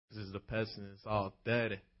the past and it's all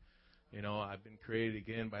dead. You know, I've been created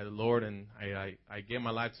again by the Lord, and I gave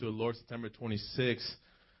my life to the Lord September 26th,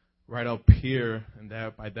 right up here, and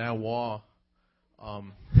that by that wall.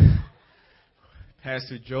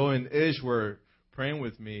 Pastor Joe and Ish were praying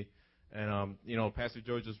with me, and you know, Pastor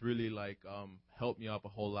Joe just really helped me up a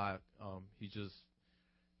whole lot. He just,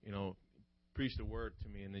 you know, preached the word to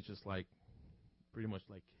me, and it just pretty much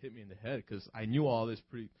hit me in the head, because I knew all this,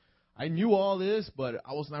 but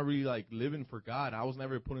I was not really living for God. I was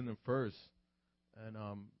never putting Him first, and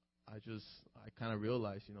I kind of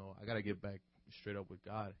realized, you know, I got to get back straight up with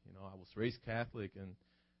God. You know, I was raised Catholic, and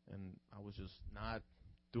I was just not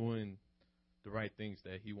doing the right things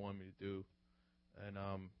that He wanted me to do. And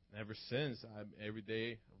ever since, every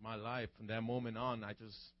day of my life, from that moment on, I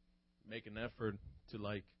just make an effort to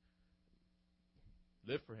live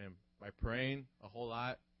for Him by praying a whole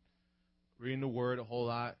lot, reading the Word a whole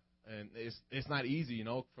lot. And it's not easy, you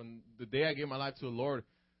know. From the day I gave my life to the Lord,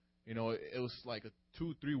 you know, it was like a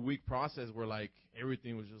 2-3 week process where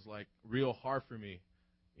everything was just real hard for me.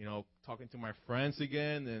 You know, talking to my friends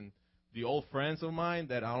again, and the old friends of mine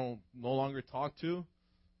that I don't no longer talk to,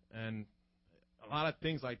 and a lot of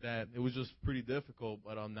things like that. It was just pretty difficult.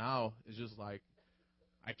 But now it's just I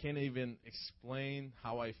can't even explain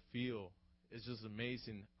how I feel. It's just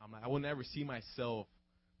amazing. I will never see myself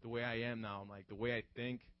the way I am now. The way I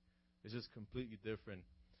think is just completely different.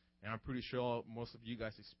 And I'm pretty sure most of you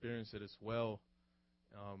guys experience it as well.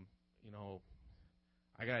 You know,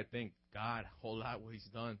 I got to thank God a whole lot what He's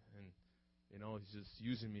done. And, you know, He's just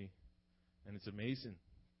using me. And it's amazing.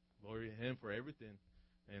 Glory to Him for everything.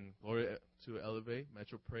 And glory to Elevate,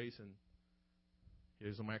 Metro Praise. And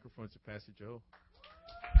here's the microphone to Pastor Joe.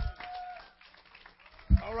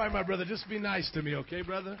 All right, my brother, just be nice to me, okay,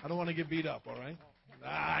 brother? I don't want to get beat up, all right?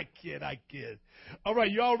 I kid. All right,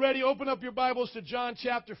 you all ready? Open up your Bibles to John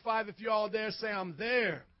chapter 5. If you all there, say I'm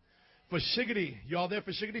there. For shiggity. You all there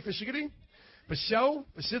for shiggity? For shiggity? For show?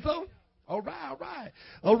 For shitho?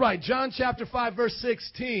 All right. John chapter 5, verse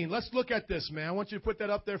 16. Let's look at this, man. I want you to put that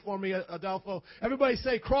up there for me, Adolfo. Everybody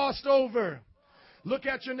say crossed over. Look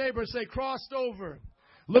at your neighbor and say crossed over.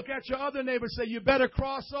 Look at your other neighbor and say you better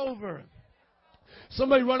cross over.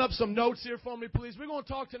 Somebody run up some notes here for me, please. We're going to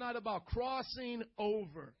talk tonight about crossing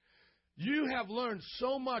over. You have learned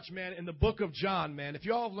so much, man, in the book of John, man. If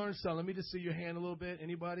you all have learned something, let me just see your hand a little bit.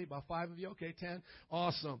 Anybody? About 5 of you? Okay, 10.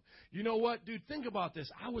 Awesome. You know what, dude? Think about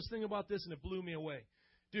this. I was thinking about this, and it blew me away.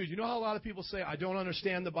 Dude, you know how a lot of people say, I don't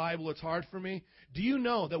understand the Bible, it's hard for me? Do you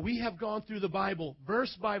know that we have gone through the Bible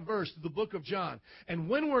verse by verse through the book of John? And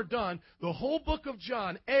when we're done, the whole book of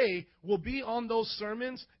John, A, will be on those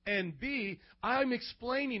sermons, and B, I'm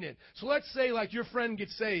explaining it. So let's say your friend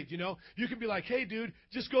gets saved, you know. You can be like, hey, dude,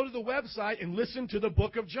 just go to the website and listen to the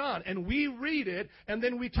book of John. And we read it, and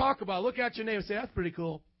then we talk about it. Look at your name and say, that's pretty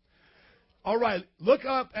cool. All right, look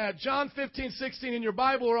up at John 15:16 in your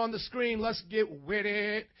Bible or on the screen. Let's get with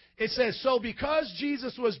it. It says, so because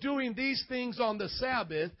Jesus was doing these things on the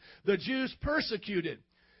Sabbath, the Jews persecuted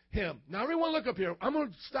Him. Now, everyone look up here. I'm going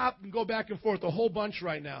to stop and go back and forth a whole bunch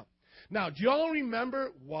right now. Now, do you all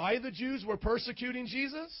remember why the Jews were persecuting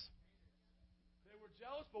Jesus? They were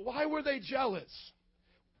jealous, but why were they jealous?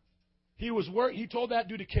 He told that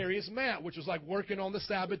dude to carry his mat, which was like working on the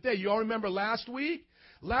Sabbath day. You all remember last week?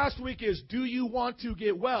 Last week is, do you want to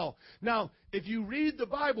get well? Now, if you read the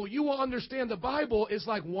Bible, you will understand the Bible is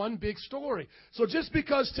like one big story. So just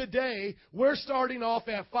because today we're starting off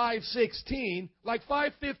at 5:16,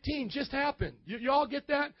 5:15 just happened. You all get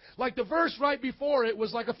that? The verse right before it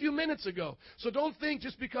was a few minutes ago. So don't think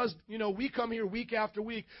just because, we come here week after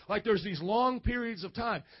week, there's these long periods of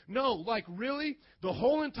time. No, really, the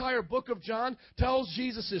whole entire book of John tells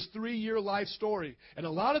Jesus' 3-year life story. And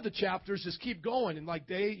a lot of the chapters just keep going in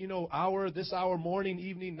day, hour, this hour, morning,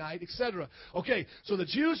 evening, night, etc. Okay, so the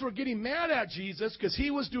Jews were getting mad at Jesus because He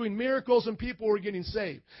was doing miracles and people were getting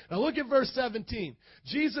saved. Now look at verse 17.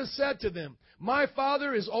 Jesus said to them, my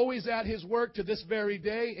Father is always at His work to this very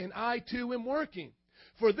day, and I too am working.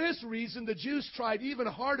 For this reason, the Jews tried even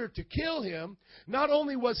harder to kill Him. Not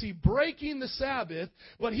only was He breaking the Sabbath,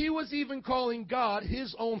 but He was even calling God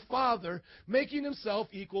His own Father, making Himself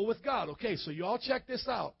equal with God. Okay, so you all check this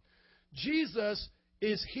out. Jesus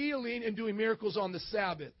is healing and doing miracles on the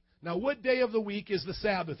Sabbath. Now, what day of the week is the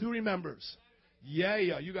Sabbath? Who remembers? Yeah,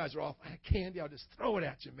 you guys are off. Candy, I'll just throw it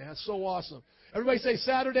at you, man. It's so awesome. Everybody say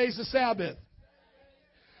Saturday's the Sabbath.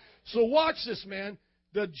 So watch this, man.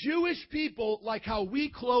 The Jewish people, like how we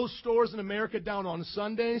close stores in America down on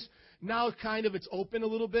Sundays, now it's open a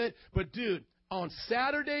little bit. But, dude, on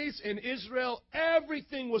Saturdays in Israel,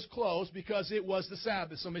 everything was closed because it was the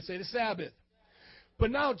Sabbath. Somebody say the Sabbath. But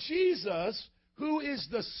now Jesus, who is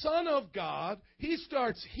the Son of God, he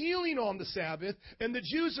starts healing on the Sabbath, and the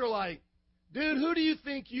Jews are like, dude, who do you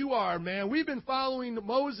think you are, man? We've been following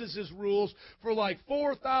Moses' rules for like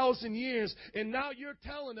 4,000 years, and now you're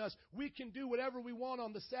telling us we can do whatever we want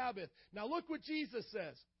on the Sabbath. Now look what Jesus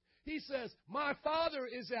says. He says, my Father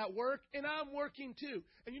is at work, and I'm working too.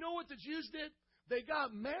 And you know what the Jews did? They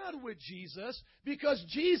got mad with Jesus because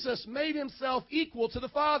Jesus made himself equal to the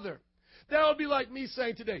Father. That would be like me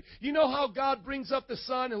saying today, you know how God brings up the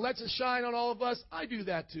sun and lets it shine on all of us? I do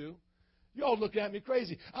that too. You all look at me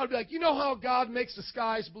crazy. I'd be like, you know how God makes the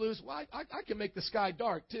skies blue? Well, I can make the sky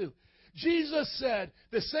dark too. Jesus said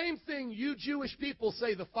the same thing you Jewish people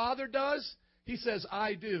say the Father does. He says,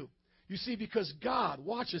 I do. You see, because God,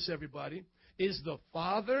 watch this everybody, is the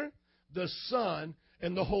Father, the Son,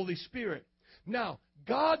 and the Holy Spirit. Now,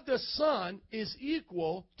 God the Son is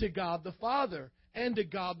equal to God the Father and to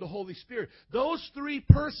God the Holy Spirit. Those three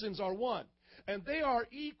persons are one. And they are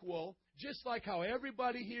equal, just like how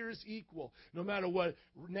everybody here is equal. No matter what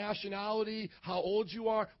nationality, how old you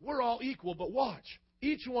are, we're all equal. But watch,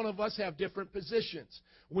 each one of us have different positions.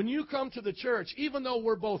 When you come to the church, even though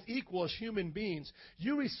we're both equal as human beings,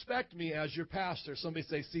 you respect me as your pastor. Somebody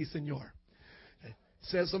say, si, senor.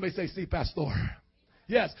 Somebody say, si, pastor.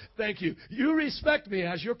 Yes, thank you. You respect me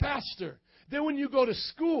as your pastor. Then when you go to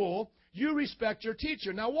school, you respect your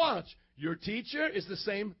teacher. Now watch. Your teacher is the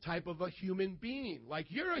same type of a human being, like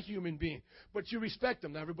you're a human being, but you respect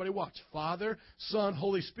them. Now, everybody watch. Father, Son,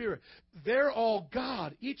 Holy Spirit. They're all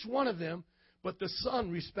God, each one of them, but the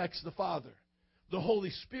Son respects the Father. The Holy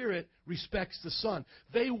Spirit respects the Son.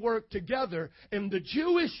 They work together. And the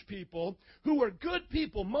Jewish people, who were good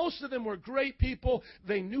people, most of them were great people.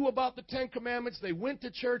 They knew about the Ten Commandments. They went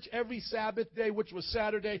to church every Sabbath day, which was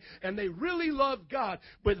Saturday, and they really loved God.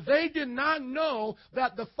 But they did not know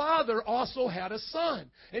that the Father also had a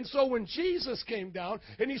Son. And so when Jesus came down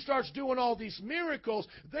and he starts doing all these miracles,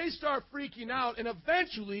 they start freaking out, and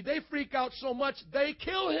eventually they freak out so much they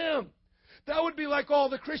kill him. That would be like all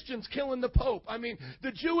the Christians killing the Pope. I mean,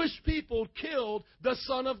 the Jewish people killed the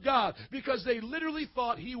Son of God because they literally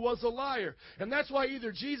thought he was a liar. And that's why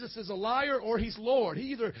either Jesus is a liar or he's Lord. He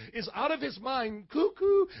either is out of his mind,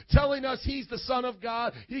 cuckoo, telling us he's the Son of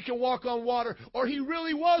God, he can walk on water, or he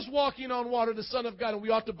really was walking on water, the Son of God, and we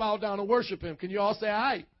ought to bow down and worship him. Can you all say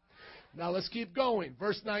aye? Now let's keep going.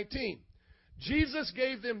 Verse 19. Jesus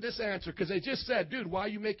gave them this answer because they just said, dude, why are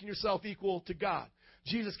you making yourself equal to God?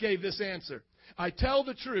 Jesus gave this answer. I tell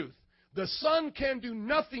the truth. The Son can do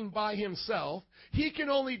nothing by himself. He can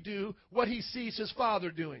only do what he sees his Father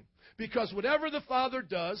doing. Because whatever the Father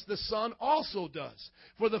does, the Son also does.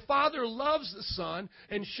 For the Father loves the Son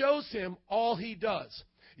and shows him all he does.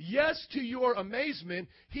 Yes, to your amazement,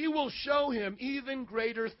 he will show him even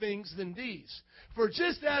greater things than these. For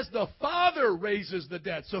just as the Father raises the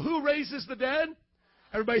dead. So who raises the dead?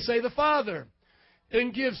 Everybody say the Father.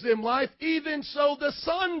 And gives them life, even so the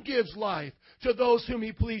Son gives life to those whom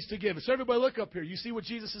he pleased to give it. So everybody look up here. You see what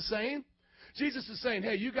Jesus is saying? Jesus is saying,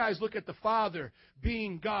 hey, you guys look at the Father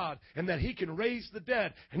being God and that he can raise the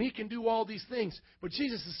dead and he can do all these things. But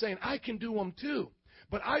Jesus is saying, I can do them too.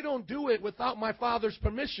 But I don't do it without my Father's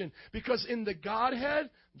permission because in the Godhead,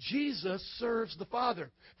 Jesus serves the Father.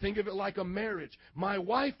 Think of it like a marriage. My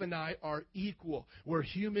wife and I are equal. We're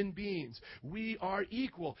human beings. We are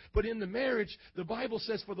equal. But in the marriage, the Bible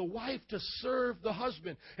says for the wife to serve the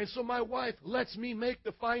husband. And so my wife lets me make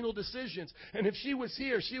the final decisions. And if she was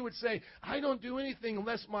here, she would say, I don't do anything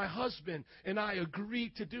unless my husband and I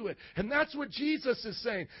agree to do it. And that's what Jesus is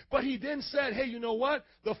saying. But he then said, hey, you know what?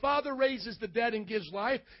 The Father raises the dead and gives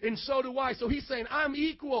life, and so do I. So he's saying, I'm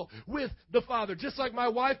equal with the Father. Just like my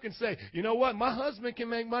wife can say, you know what? My husband can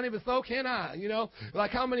make money, but so can I. You know,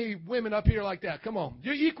 like how many women up here like that? Come on.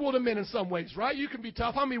 You're equal to men in some ways, right? You can be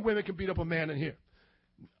tough. How many women can beat up a man in here?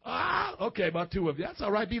 Okay, about 2 of you. That's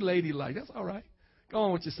all right. Be ladylike. That's all right. Go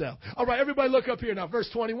on with yourself. All right, everybody look up here now. Verse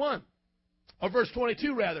 21. Or verse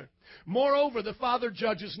 22, rather. Moreover, the Father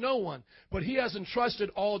judges no one, but he has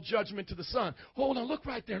entrusted all judgment to the Son. Hold on, look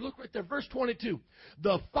right there. Look right there. Verse 22.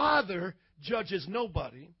 The Father judges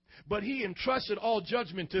nobody, but he entrusted all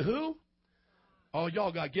judgment to who? Oh,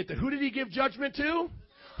 y'all got to get that. Who did he give judgment to?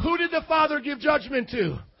 Who did the Father give judgment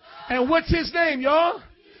to? And what's his name, y'all?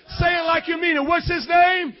 Say it like you mean it. What's his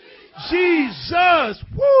name? Jesus.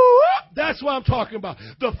 Woo! That's what I'm talking about.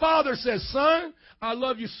 The Father says, Son, I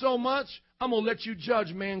love you so much, I'm going to let you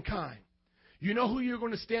judge mankind. You know who you're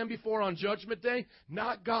going to stand before on Judgment Day?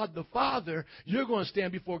 Not God the Father. You're going to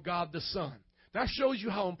stand before God the Son. That shows you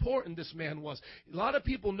how important this man was. A lot of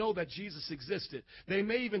people know that Jesus existed. They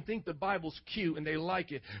may even think the Bible's cute and they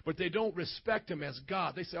like it, but they don't respect him as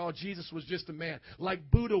God. They say, oh, Jesus was just a man, like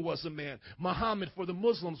Buddha was a man. Muhammad for the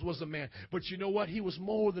Muslims was a man. But you know what? He was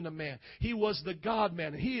more than a man. He was the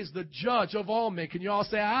God-man. He is the judge of all men. Can you all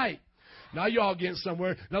say, all right? Now y'all getting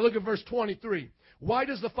somewhere. Now look at verse 23. Why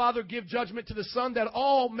does the Father give judgment to the Son? That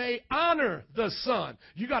all may honor the Son.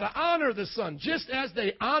 You got to honor the Son, just as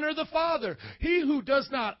they honor the Father. He who does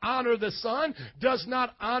not honor the Son does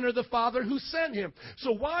not honor the Father who sent him.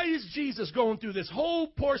 So why is Jesus going through this whole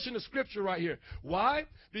portion of Scripture right here? Why?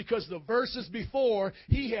 Because the verses before,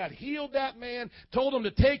 he had healed that man, told him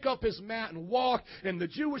to take up his mat and walk, and the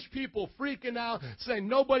Jewish people freaking out, saying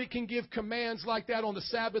nobody can give commands like that on the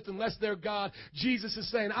Sabbath unless they're God. Jesus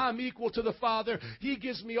is saying, I'm equal to the Father. He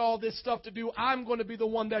gives me all this stuff to do. I'm going to be the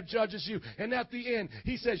one that judges you. And at the end,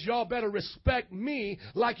 he says, y'all better respect me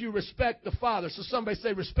like you respect the Father. So somebody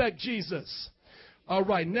say, respect Jesus. All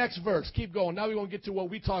right, next verse. Keep going. Now we're going to get to what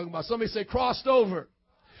we're talking about. Somebody say, crossed over.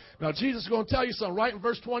 Now, Jesus is going to tell you something right in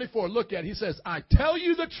verse 24. Look at it. He says, I tell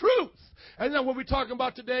you the truth. Isn't that what we're talking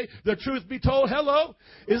about today? The truth be told. Hello?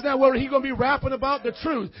 Isn't that what he's going to be rapping about? The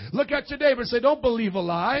truth. Look at your neighbor and say, don't believe a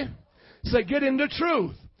lie. Say, get in the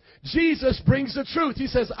truth. Jesus brings the truth. He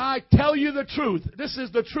says, I tell you the truth. This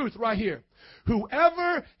is the truth right here.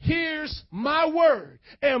 Whoever hears my word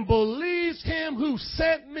and believes him who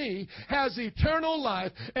sent me has eternal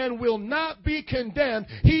life and will not be condemned.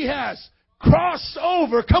 He has crossed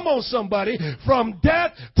over, come on somebody, from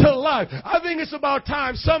death to life. I think it's about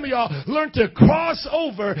time some of y'all learn to cross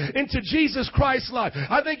over into Jesus Christ's life.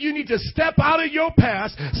 I think you need to step out of your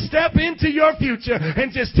past, step into your future,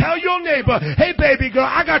 and just tell your neighbor, hey baby girl,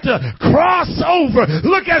 I got to cross over.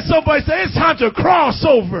 Look at somebody and say, it's time to cross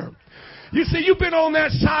over. You see, you've been on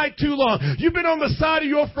that side too long. You've been on the side of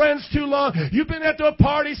your friends too long. You've been at the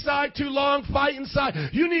party side too long, fighting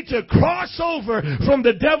side. You need to cross over from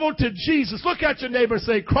the devil to Jesus. Look at your neighbor and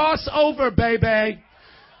say, cross over, baby.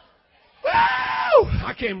 Woo!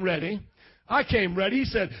 I came ready. He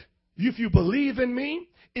said, if you believe in me,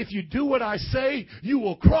 if you do what I say, you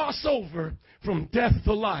will cross over from death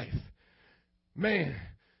to life. Man,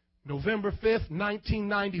 November 5th,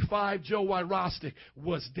 1995, Joe Wyrostek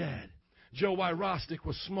was dead. Joe Wyrostek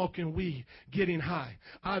was smoking weed, getting high.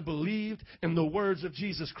 I believed in the words of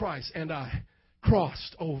Jesus Christ, and I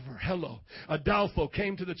crossed over. Hello. Adolfo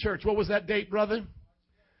came to the church. What was that date, brother?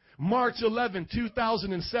 March 11,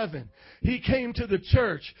 2007. He came to the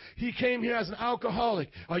church. He came here as an alcoholic,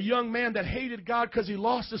 a young man that hated God because he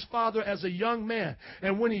lost his father as a young man.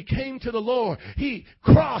 And when he came to the Lord, he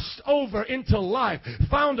crossed over into life,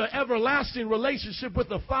 found an everlasting relationship with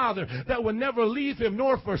the Father that would never leave him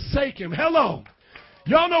nor forsake him. Hello.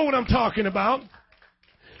 Y'all know what I'm talking about.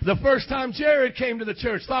 The first time Jared came to the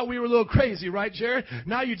church, thought we were a little crazy, right, Jared?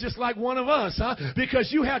 Now you're just like one of us, huh?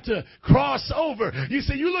 Because you had to cross over. You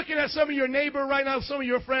see, you're looking at some of your neighbor right now, some of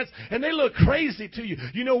your friends, and they look crazy to you.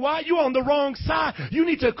 You know why? You're on the wrong side. You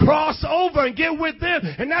need to cross over and get with them.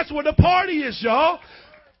 And that's where the party is, y'all.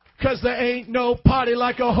 Because there ain't no party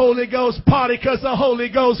like a Holy Ghost party, because the Holy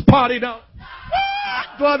Ghost party don't.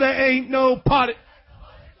 Well, there ain't no party.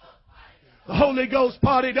 The Holy Ghost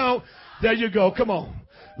party don't. There you go. Come on.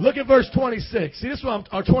 Look at verse 26. See, this one,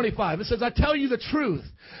 or 25. It says, I tell you the truth.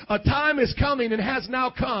 A time is coming and has now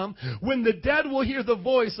come when the dead will hear the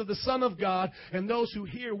voice of the Son of God, and those who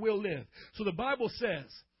hear will live. So the Bible says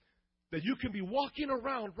that you can be walking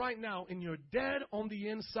around right now and you're dead on the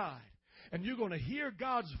inside. And you're going to hear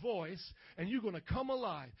God's voice, and you're going to come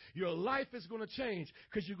alive. Your life is going to change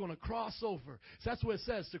because you're going to cross over. So that's what it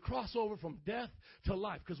says, to cross over from death to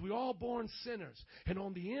life, because we're all born sinners. And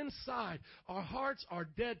on the inside, our hearts are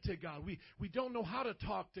dead to God. We don't know how to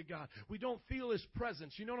talk to God. We don't feel His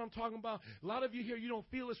presence. You know what I'm talking about? A lot of you here, you don't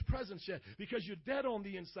feel His presence yet because you're dead on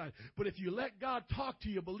the inside. But if you let God talk to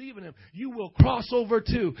you, believe in Him, you will cross over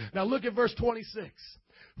too. Now look at verse 26.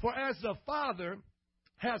 For as the Father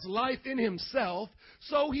has life in Himself,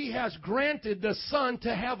 so He has granted the Son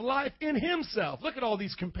to have life in Himself. Look at all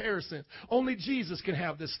these comparisons. Only Jesus can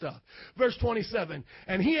have this stuff. Verse 27,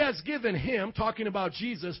 and He has given Him, talking about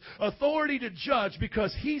Jesus, authority to judge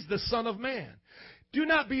because He's the Son of Man. Do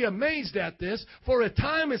not be amazed at this, for a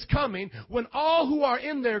time is coming when all who are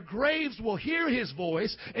in their graves will hear His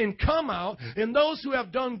voice and come out, and those who have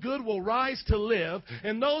done good will rise to live,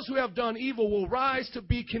 and those who have done evil will rise to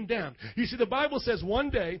be condemned. You see, the Bible says one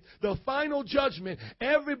day, the final judgment,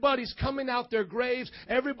 everybody's coming out their graves,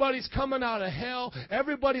 everybody's coming out of hell,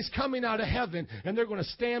 everybody's coming out of heaven, and they're going to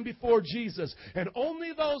stand before Jesus. And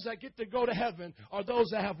only those that get to go to heaven are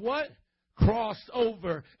those that have what? crossed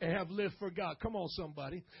over and have lived for God. Come on,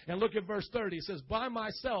 somebody. And look at verse 30. It says, by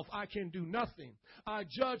myself I can do nothing. I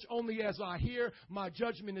judge only as I hear. My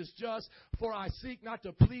judgment is just, for I seek not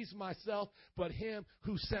to please myself, but him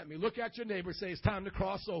who sent me. Look at your neighbor and say, it's time to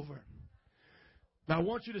cross over. Now, I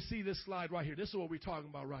want you to see this slide right here. This is what we're talking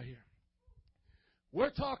about right here. We're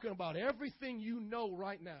talking about everything you know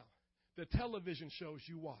right now. The television shows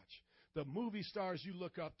you watch. The movie stars you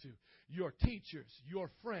look up to, your teachers, your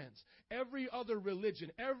friends, every other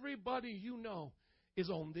religion, everybody you know is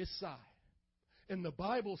on this side. And the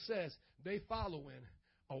Bible says they follow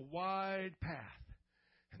in a wide path.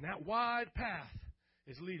 And that wide path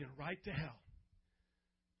is leading right to hell.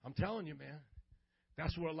 I'm telling you, man,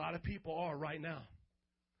 that's where a lot of people are right now.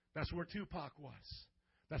 That's where Tupac was.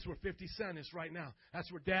 That's where 50 Cent is right now. That's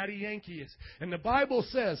where Daddy Yankee is. And the Bible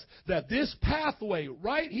says that this pathway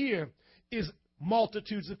right here is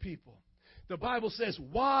multitudes of people. The Bible says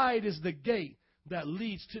wide is the gate that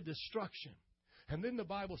leads to destruction. And then the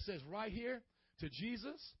Bible says right here to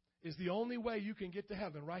Jesus is the only way you can get to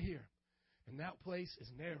heaven, right here. And that place is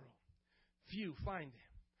narrow. Few find him.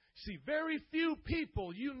 See, very few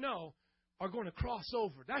people you know are going to cross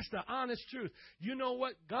over. That's the honest truth. You know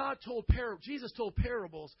what? Jesus told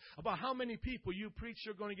parables about how many people you preach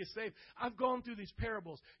you're going to get saved. I've gone through these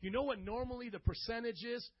parables. You know what normally the percentage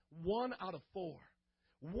is? 1 out of 4.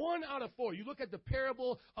 1 out of 4. You look at the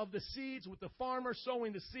parable of the seeds with the farmer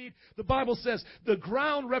sowing the seed. The Bible says the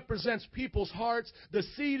ground represents people's hearts. The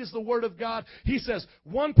seed is the word of God. He says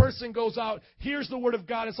one person goes out, hears the word of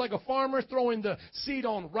God. It's like a farmer throwing the seed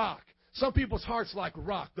on rock. Some people's hearts like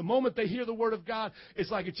rock. The moment they hear the word of God,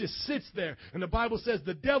 it's like it just sits there. And the Bible says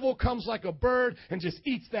the devil comes like a bird and just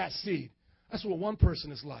eats that seed. That's what one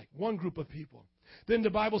person is like, one group of people. Then the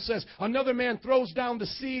Bible says another man throws down the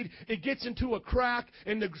seed. It gets into a crack,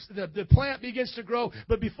 and the plant begins to grow.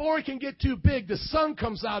 But before it can get too big, the sun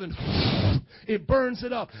comes out and it burns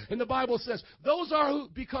it up. And the Bible says those are who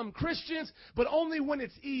become Christians, but only when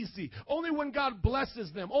it's easy, only when God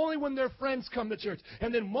blesses them, only when their friends come to church.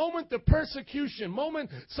 And then moment the persecution, moment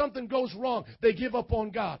something goes wrong, they give up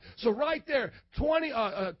on God. So right there,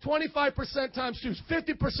 25% times 2 is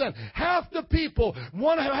 50%. Half the people,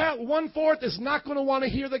 one-fourth is not going to want to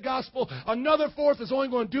hear the gospel. Another fourth is only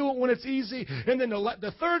going to do it when it's easy. And then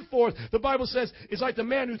the third fourth, the Bible says, is like the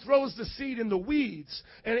man who throws the seed in the weeds.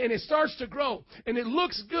 And it starts to grow. And it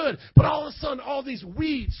looks good. But all of a sudden, all these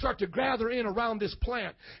weeds start to gather in around this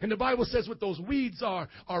plant. And the Bible says what those weeds are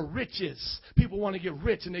riches. People want to get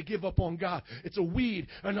rich and they give up on God. It's a weed.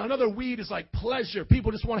 And another weed is like pleasure.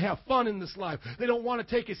 People just want to have fun in this life. They don't want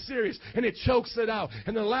to take it serious. And it chokes it out.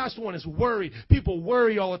 And the last one is worry. People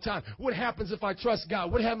worry all the time. What happens if I trust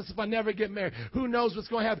God? What happens if I never get married? Who knows what's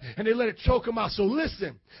going to happen? And they let it choke them out. So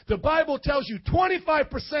listen, the Bible tells you 25%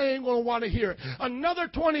 ain't going to want to hear it. Another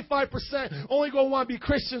 25% only going to want to be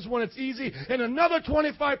Christians when it's easy. And another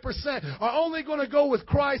 25% are only going to go with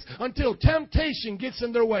Christ until temptation gets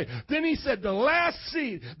in their way. Then he said the last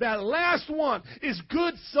seed, that last one, is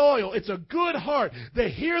good soil. It's a good heart. They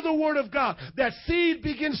hear the word of God. That seed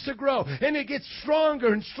begins to grow. And it gets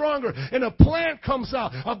stronger and stronger. And a plant comes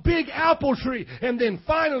out. A big apple tree. And then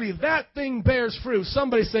finally that thing bears fruit.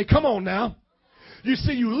 Somebody say, come on now. You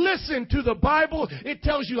see, you listen to the Bible, it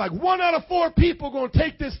tells you like 1 out of 4 people are going to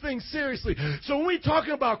take this thing seriously. So when we're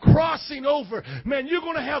talking about crossing over, man, you're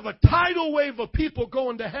going to have a tidal wave of people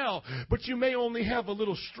going to hell, but you may only have a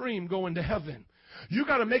little stream going to heaven. You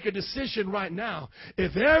got to make a decision right now.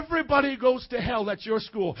 If everybody goes to hell at your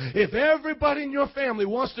school, if everybody in your family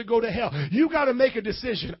wants to go to hell, you got to make a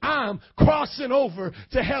decision. I'm crossing over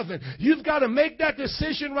to heaven. You've got to make that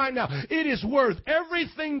decision right now. It is worth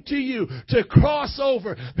everything to you to cross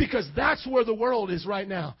over because that's where the world is right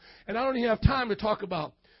now. And I don't even have time to talk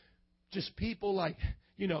about just people like,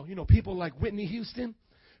 people like Whitney Houston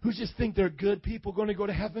who just think they're good people going to go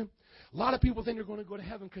to heaven. A lot of people think they're going to go to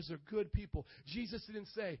heaven because they're good people. Jesus didn't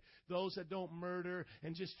say those that don't murder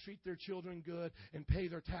and just treat their children good and pay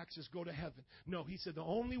their taxes go to heaven. No, he said the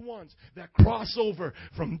only ones that cross over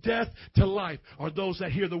from death to life are those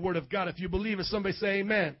that hear the word of God. If you believe it, somebody say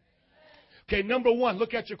amen. Okay, number 1,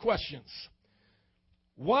 look at your questions.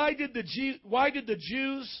 Why did the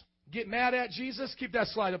Jews get mad at Jesus? Keep that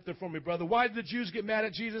slide up there for me, brother. Why did the Jews get mad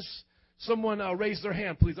at Jesus? Someone raise their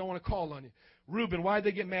hand, please. I want to call on you. Reuben, why did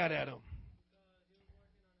they get mad at him?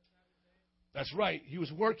 That's right. He was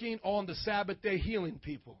working on the Sabbath day healing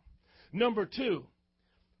people. Number 2,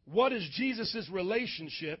 what is Jesus'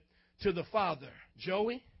 relationship to the Father?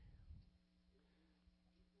 Joey?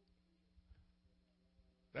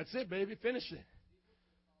 That's it, baby. Finish it.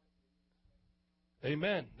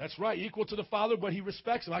 Amen. That's right. Equal to the Father, but he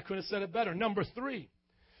respects him. I couldn't have said it better. Number 3,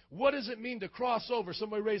 what does it mean to cross over?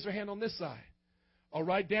 Somebody raise their hand on this side. All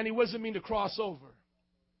right, Danny, what does it mean to cross over?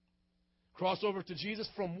 Cross over to Jesus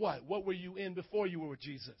from what? What were you in before you were with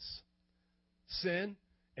Jesus? Sin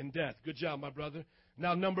and death. Good job, my brother.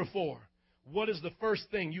 Now, number 4, what is the first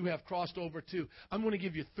thing you have crossed over to? I'm going to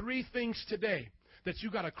give you 3 things today that you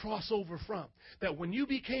got to cross over from. That when you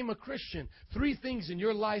became a Christian, 3 things in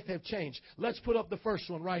your life have changed. Let's put up the first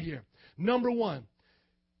one right here. Number 1.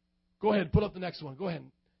 Go ahead, put up the next one. Go ahead.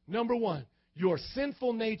 Number 1, your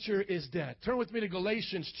sinful nature is dead. Turn with me to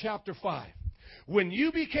Galatians chapter 5. When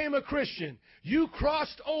you became a Christian, you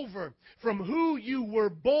crossed over from who you were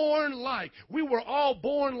born like. We were all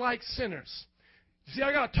born like sinners. See,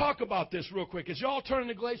 I got to talk about this real quick. As y'all turn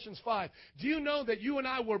to Galatians 5, do you know that you and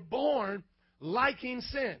I were born liking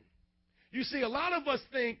sin? You see, a lot of us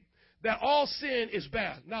think that all sin is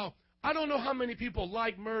bad. Now, I don't know how many people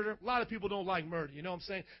like murder. A lot of people don't like murder, you know what I'm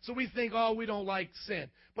saying? So we think, oh, we don't like sin.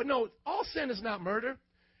 But no, all sin is not murder.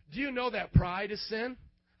 Do you know that pride is sin?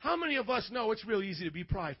 How many of us know it's real easy to be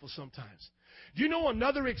prideful sometimes? Do you know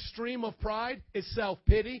another extreme of pride is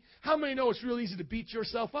self-pity? How many know it's real easy to beat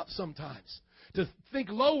yourself up sometimes? To think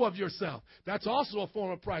low of yourself. That's also a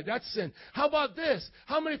form of pride. That's sin. How about this?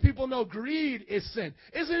 How many people know greed is sin?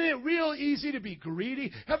 Isn't it real easy to be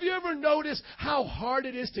greedy? Have you ever noticed how hard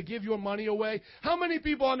it is to give your money away? How many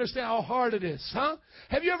people understand how hard it is, huh?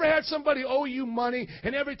 Have you ever had somebody owe you money,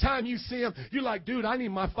 and every time you see them, you're like, dude, I need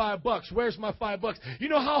my $5. Where's my $5? You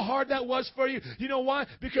know how hard that was for you? You know why?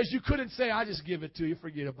 Because you couldn't say, I just give it to you,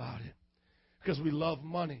 forget about it. Because we love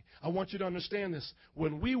money. I want you to understand this.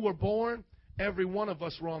 When we were born, every one of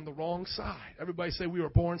us were on the wrong side. Everybody say we were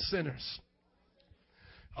born sinners.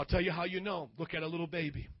 I'll tell you how you know. Look at a little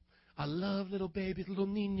baby. I love little babies, little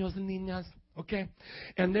niños and niñas. Okay?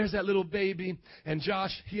 And there's that little baby. And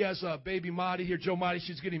Josh, he has a baby Marty here. Joe Marty,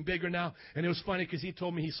 she's getting bigger now. And it was funny because he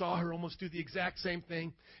told me he saw her almost do the exact same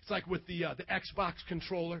thing. It's like with the Xbox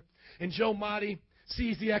controller. And Joe Marty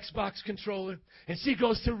sees the Xbox controller. And she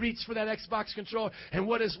goes to reach for that Xbox controller. And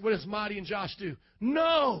what does Marty and Josh do?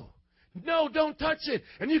 No, don't touch it.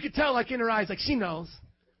 And you can tell, like, in her eyes, like, she knows.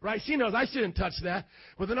 Right? She knows I shouldn't touch that.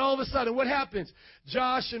 But then all of a sudden, what happens?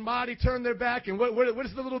 Josh and Marty turn their back, and what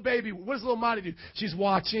does the little baby, what does little Marty do? She's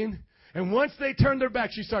watching. And once they turn their back,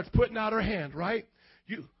 she starts putting out her hand, right?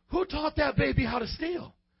 Who taught that baby how to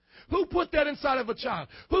steal? Who put that inside of a child?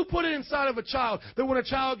 Who put it inside of a child that when a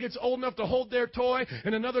child gets old enough to hold their toy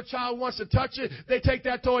and another child wants to touch it, they take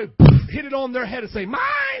that toy, hit it on their head and say,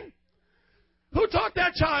 mine? Who taught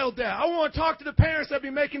that child that? I want to talk to the parents that be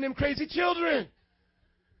making them crazy children.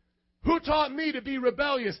 Who taught me to be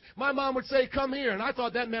rebellious? My mom would say, come here, and I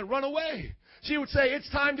thought that meant run away. She would say, it's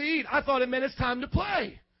time to eat. I thought it meant it's time to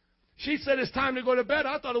play. She said it's time to go to bed.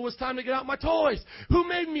 I thought it was time to get out my toys. Who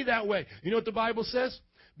made me that way? You know what the Bible says?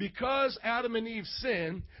 Because Adam and Eve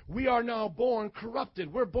sinned, we are now born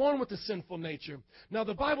corrupted. We're born with a sinful nature. Now,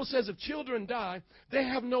 the Bible says if children die, they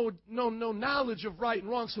have no knowledge of right and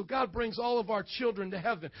wrong, so God brings all of our children to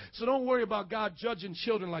heaven. So don't worry about God judging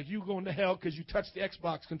children like you going to hell because you touched the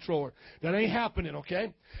Xbox controller. That ain't happening,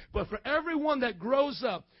 okay? But for everyone that grows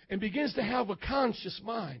up and begins to have a conscious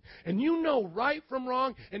mind, and you know right from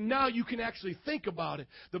wrong, and now you can actually think about it.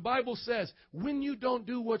 The Bible says when you don't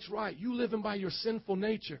do what's right, you living by your sinful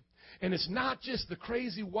nature. And it's not just the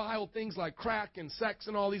crazy, wild things like crack and sex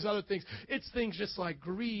and all these other things. It's things just like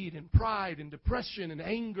greed and pride and depression and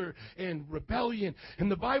anger and rebellion.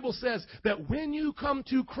 And the Bible says that when you come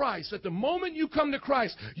to Christ, at the moment you come to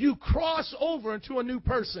Christ, you cross over into a new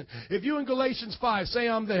person. If you in Galatians 5, say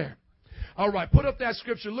I'm there. All right, put up that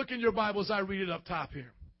scripture. Look in your Bible as I read it up top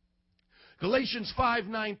here. Galatians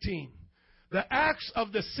 5:19. The acts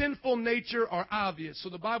of the sinful nature are obvious. So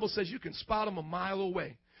the Bible says you can spot them a mile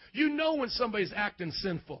away. You know when somebody's acting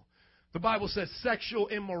sinful. The Bible says sexual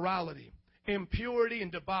immorality, impurity,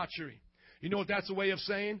 and debauchery. You know what that's a way of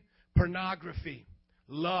saying? Pornography,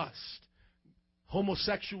 lust,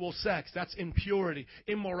 homosexual sex. That's impurity,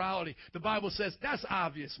 immorality. The Bible says that's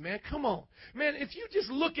obvious, man. Come on. Man, if you just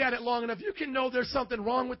look at it long enough, you can know there's something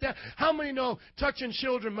wrong with that. How many know touching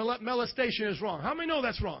children, molestation is wrong? How many know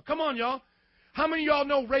that's wrong? Come on, y'all. How many of y'all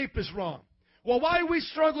know rape is wrong? Well, why are we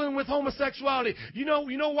struggling with homosexuality? You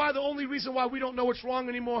know why? The only reason why we don't know it's wrong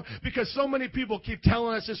anymore? Because so many people keep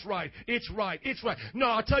telling us it's right. It's right. It's right. No,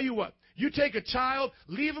 I'll tell you what. You take a child,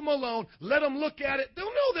 leave them alone, let them look at it. They'll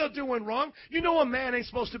know they're doing wrong. You know a man ain't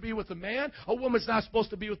supposed to be with a man. A woman's not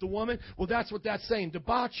supposed to be with a woman. Well, that's what that's saying,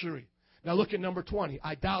 debauchery. Now look at number 20,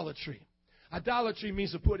 idolatry. Idolatry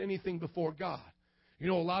means to put anything before God. You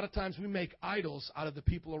know, a lot of times we make idols out of the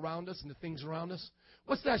people around us and the things around us.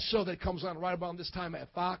 What's that show that comes on right around this time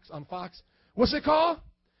at Fox, on Fox? What's it called?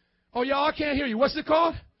 Oh, y'all, I can't hear you. What's it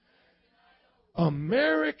called?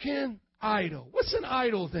 American Idol. What's an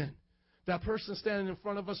idol then? That person standing in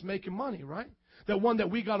front of us making money, right? That one that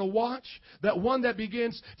we got to watch. That one that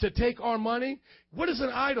begins to take our money. What is an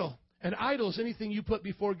idol? An idol is anything you put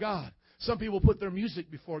before God. Some people put their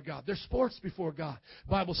music before God, their sports before God.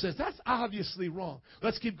 The Bible says that's obviously wrong.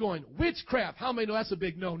 Let's keep going. Witchcraft. How many know that's a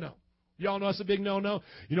big no-no? Y'all know that's a big no-no?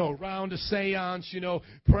 You know, around a seance, you know,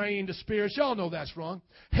 praying to spirits. Y'all know that's wrong.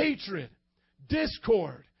 Hatred,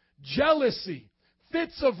 discord, jealousy,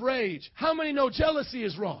 fits of rage. How many know jealousy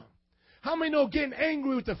is wrong? How many know getting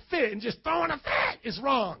angry with a fit and just throwing a fit is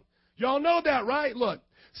wrong? Y'all know that, right? Look,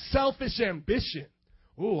 selfish ambition.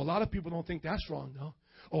 Oh, a lot of people don't think that's wrong, though.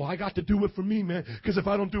 Oh, I got to do it for me, man. Because if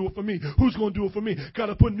I don't do it for me, who's going to do it for me? Got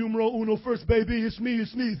to put numero uno first, baby. It's me,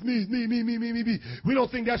 it's me, it's me, it's me, me, me, me, me, me. We don't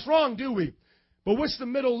think that's wrong, do we? But what's the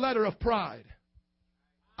middle letter of pride?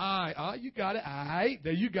 I. Ah, you got it. I.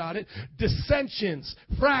 There you got it. Dissensions,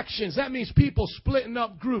 fractions. That means people splitting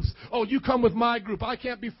up groups. Oh, you come with my group. I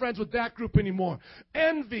can't be friends with that group anymore.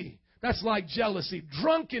 Envy. That's like jealousy.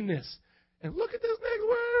 Drunkenness. And look at this next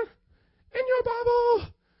word in your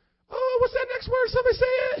Bible. Oh, what's that next word? Somebody say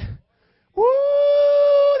it. Woo,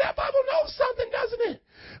 that Bible knows something, doesn't it?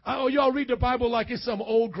 Oh, y'all read the Bible like it's some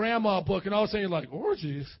old grandma book, and all of a sudden you're like,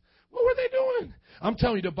 orgies? What were they doing? I'm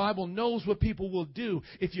telling you, the Bible knows what people will do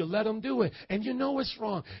if you let them do it. And you know it's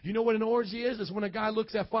wrong. You know what an orgy is? It's when a guy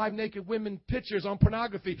looks at 5 naked women pictures on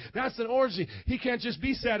pornography. That's an orgy. He can't just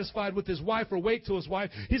be satisfied with his wife or wait till his wife.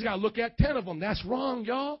 He's got to look at 10 of them. That's wrong,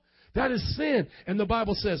 y'all. That is sin. And the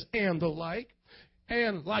Bible says, and the like.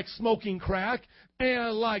 And like smoking crack,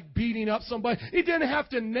 and like beating up somebody. He didn't have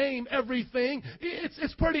to name everything.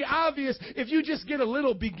 It's pretty obvious. If you just get a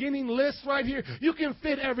little beginning list right here, you can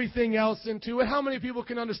fit everything else into it. How many people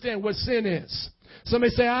can understand what sin is?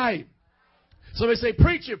 Somebody say, aye. Somebody say,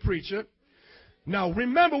 preach it, preacher. Now,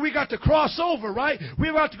 remember, we got to cross over, right? We're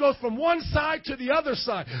about to go from one side to the other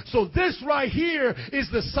side. So this right here is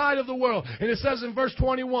the side of the world. And it says in verse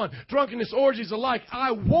 21, drunkenness, orgies alike,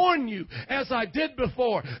 I warn you, as I did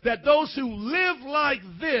before, that those who live like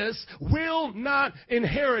this will not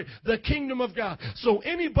inherit the kingdom of God. So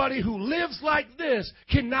anybody who lives like this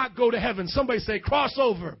cannot go to heaven. Somebody say, cross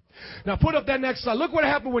over. Now put up that next slide. Look what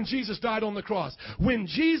happened when Jesus died on the cross. When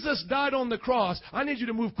Jesus died on the cross, I need you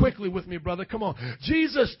to move quickly with me, brother. Come on.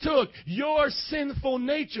 Jesus took your sinful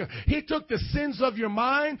nature. He took the sins of your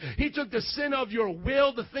mind. He took the sin of your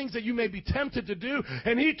will, the things that you may be tempted to do.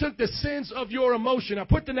 And he took the sins of your emotion. Now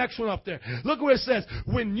put the next one up there. Look what it says.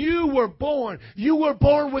 When you were born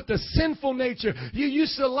with the sinful nature. You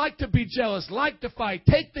used to like to be jealous, like to fight,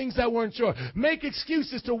 take things that weren't yours, make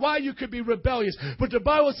excuses to why you could be rebellious. But the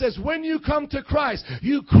Bible says when you come to Christ,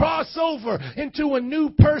 you cross over into a new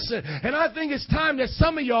person. And I think it's time that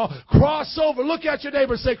some of y'all cross over. Look at your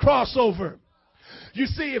neighbor and say, cross over. You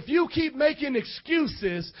see, if you keep making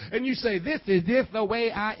excuses and you say, this is just the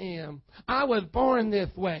way I am. I was born this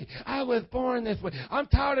way. I was born this way. I'm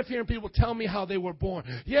tired of hearing people tell me how they were born.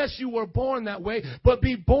 Yes, you were born that way, but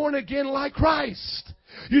be born again like Christ.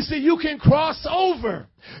 You see, you can cross over.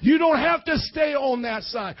 You don't have to stay on that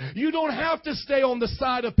side. You don't have to stay on the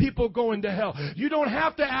side of people going to hell. You don't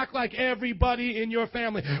have to act like everybody in your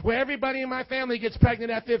family. Where everybody in my family gets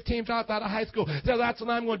pregnant at 15, dropped out of high school. So that's what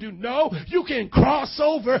I'm going to do. No, you can cross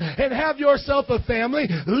over and have yourself a family.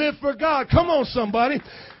 Live for God. Come on, somebody.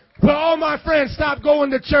 But all my friends, stop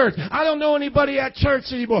going to church. I don't know anybody at church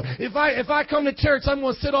anymore. If I come to church, I'm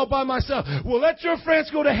going to sit all by myself. Well, let your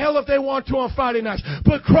friends go to hell if they want to on Friday nights.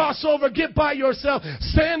 But cross over, get by yourself,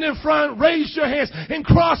 stand in front, raise your hands, and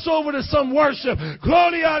cross over to some worship.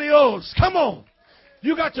 Gloria a Dios. Come on.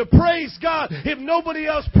 You got to praise God. If nobody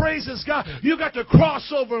else praises God, you got to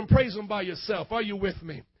cross over and praise Him by yourself. Are you with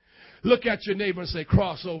me? Look at your neighbor and say,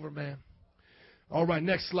 cross over, man. All right,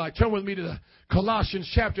 next slide. Turn with me to Colossians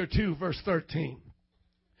chapter 2, verse 13.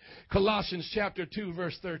 Colossians chapter 2,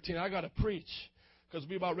 verse 13. I got to preach because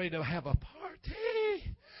we're about ready to have a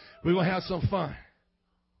party. We're going to have some fun.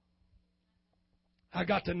 I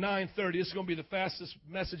got to 9:30. This is going to be the fastest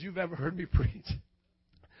message you've ever heard me preach.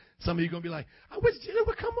 Some of you are going to be like, I wish Jida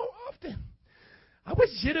would come more often. I wish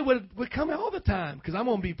Jida would come all the time because I'm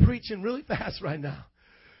going to be preaching really fast right now.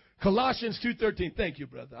 Colossians 2:13. Thank you,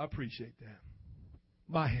 brother. I appreciate that.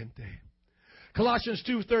 My gente. Colossians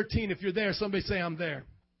 2:13. If you're there, somebody say I'm there.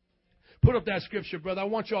 Put up that scripture, brother. I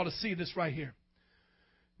want you all to see this right here.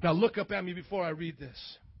 Now look up at me before I read this.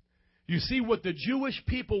 You see what the Jewish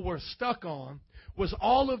people were stuck on was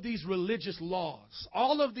all of these religious laws,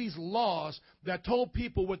 all of these laws that told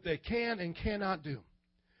people what they can and cannot do.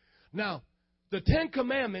 Now, the Ten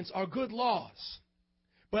Commandments are good laws,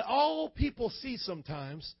 but all people see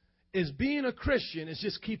sometimes is being a Christian is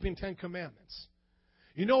just keeping 10 Commandments.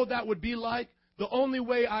 You know what that would be like? The only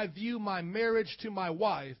way I view my marriage to my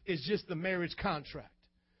wife is just the marriage contract.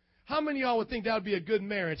 How many of y'all would think that would be a good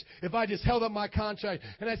marriage if I just held up my contract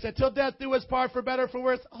and I said, till death do us part, for better, for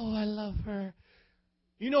worse? Oh, I love her.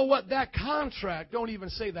 You know what? That contract don't even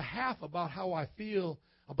say the half about how I feel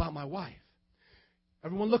about my wife.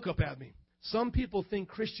 Everyone look up at me. Some people think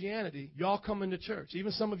Christianity, y'all coming to church,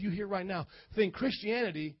 even some of you here right now, think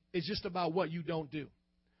Christianity is just about what you don't do.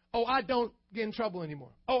 Oh, I don't get in trouble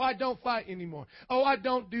anymore. Oh, I don't fight anymore. Oh, I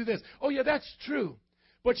don't do this. Oh, yeah, that's true.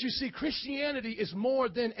 But you see, Christianity is more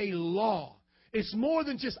than a law. It's more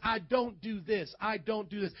than just, I don't do this, I don't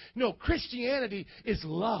do this. No, Christianity is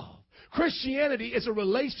love. Christianity is a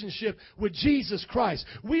relationship with Jesus Christ.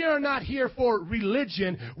 We are not here for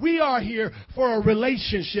religion. We are here for a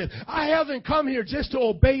relationship. I haven't come here just to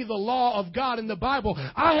obey the law of God in the Bible.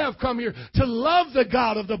 I have come here to love the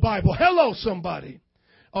God of the Bible. Hello, somebody.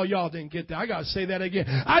 Oh, y'all didn't get that. I got to say that again.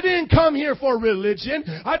 I didn't come here for religion.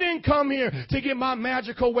 I didn't come here to get my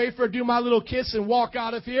magical wafer, do my little kiss and walk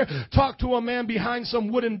out of here, talk to a man behind some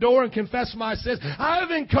wooden door and confess my sins. I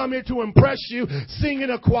haven't come here to impress you, sing in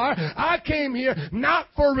a choir. I came here not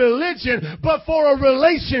for religion, but for a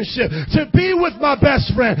relationship, to be with my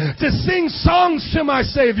best friend, to sing songs to my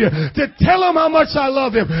Savior, to tell him how much I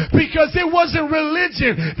love him, because it wasn't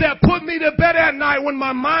religion that put me to bed at night when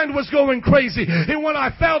my mind was going crazy and when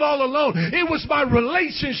I felt all alone. It was my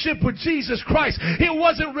relationship with Jesus Christ. It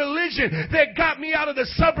wasn't religion that got me out of the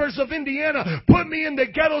suburbs of Indiana, put me in the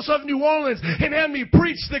ghettos of New Orleans, and had me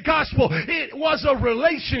preach the gospel. It was a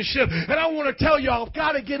relationship. And I want to tell you, I've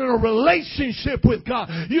got to get in a relationship with God.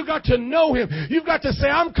 You got to know him. You've got to say,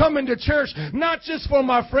 I'm coming to church not just for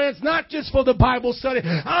my friends, not just for the Bible study.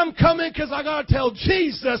 I'm coming because I got to tell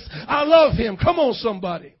Jesus I love him. Come on,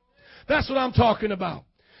 somebody. That's what I'm talking about.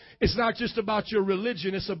 It's not just about your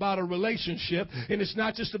religion. It's about a relationship. And it's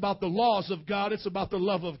not just about the laws of God. It's about the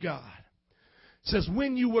love of God. It says,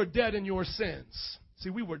 when you were dead in your sins.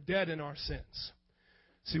 See, we were dead in our sins.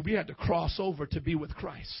 See, we had to cross over to be with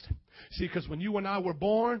Christ. See, because when you and I were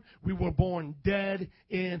born, we were born dead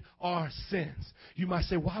in our sins. You might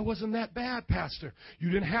say, why wasn't that bad, Pastor?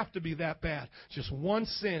 You didn't have to be that bad. Just one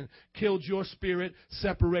sin killed your spirit,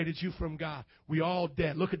 separated you from God. We all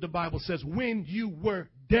dead. Look at the Bible. It says, when you were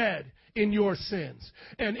dead in your sins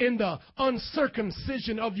and in the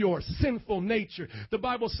uncircumcision of your sinful nature. The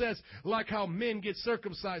Bible says, like how men get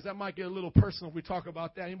circumcised. That might get a little personal if we talk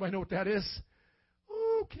about that. Anybody know what that is?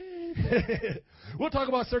 Okay. We'll talk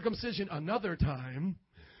about circumcision another time.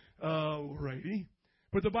 Righty.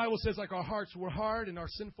 But the Bible says, like our hearts were hard and our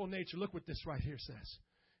sinful nature. Look what this right here says.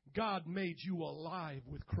 God made you alive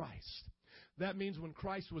with Christ. That means when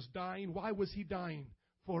Christ was dying, why was he dying?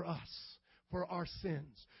 For us, for our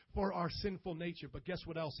sins, for our sinful nature. But guess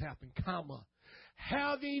what else happened? Comma.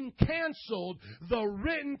 Having canceled the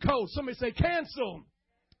written code. Somebody say, cancel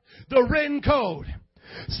the written code.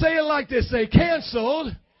 Say it like this. Say,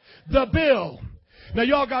 canceled the bill. Now,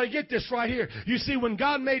 y'all got to get this right here. You see, when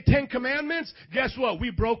God made 10 commandments, guess what?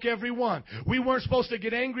 We broke every one. We weren't supposed to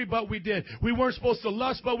get angry, but we did. We weren't supposed to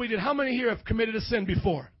lust, but we did. How many here have committed a sin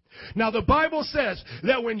before? Now, the Bible says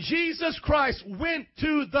that when Jesus Christ went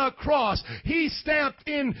to the cross, he stamped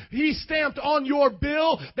on your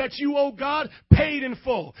bill that you owe God, paid in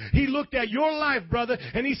full. He looked at your life, brother,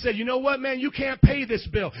 and he said, you know what, man, you can't pay this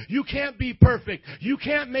bill. You can't be perfect. You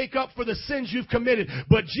can't make up for the sins you've committed.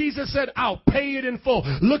 But Jesus said, I'll pay it in full.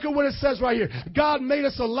 Look at what it says right here. God made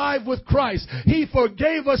us alive with Christ. He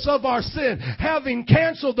forgave us of our sin, having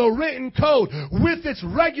canceled the written code with its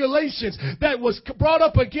regulations that was brought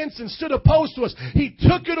up against and stood opposed to us. He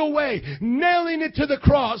took it away, nailing it to the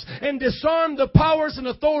cross, and disarmed the powers and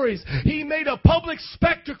authorities. He made a public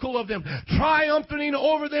spectacle of them, triumphing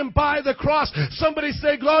over them by the cross. Somebody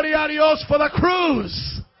say, Gloria a Dios for the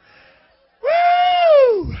cruz.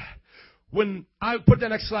 Woo! When I put that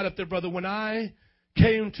next slide up there, brother, when I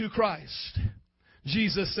came to Christ,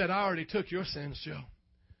 Jesus said, I already took your sins, Joe.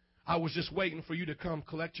 I was just waiting for you to come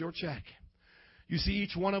collect your check. You see,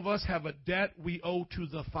 each one of us have a debt we owe to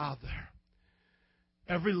the Father.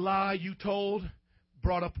 Every lie you told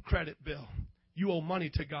brought up a credit bill. You owe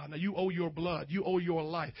money to God. Now, you owe your blood. You owe your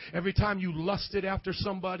life. Every time you lusted after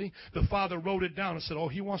somebody, the Father wrote it down and said, oh,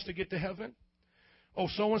 he wants to get to heaven? Oh,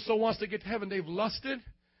 so-and-so wants to get to heaven. They've lusted.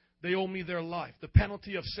 They owe me their life. The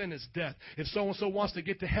penalty of sin is death. If so-and-so wants to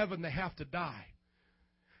get to heaven, they have to die.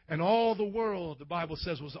 And all the world, the Bible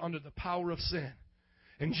says, was under the power of sin.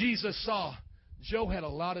 And Jesus saw Joe had a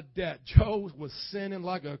lot of debt. Joe was sinning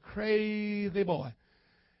like a crazy boy.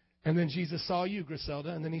 And then Jesus saw you, Griselda,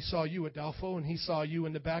 and then he saw you, Adolfo, and he saw you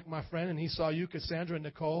in the back, my friend, and he saw you, Cassandra, and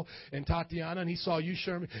Nicole, and Tatiana, and he saw you,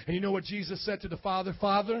 Sherman. And you know what Jesus said to the Father?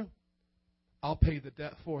 Father, I'll pay the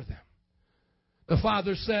debt for them. The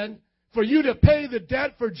Father said, for you to pay the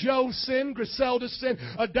debt for Joe's sin, Griselda's sin,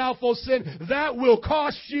 Adolfo's sin, that will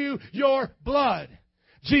cost you your blood.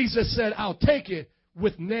 Jesus said, I'll take it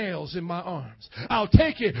with nails in my arms. I'll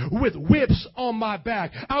take it with whips on my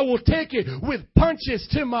back. I will take it with punches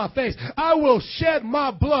to my face. I will shed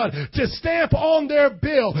my blood to stamp on their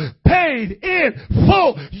bill. Paid in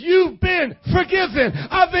full. You've been forgiven.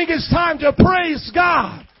 I think it's time to praise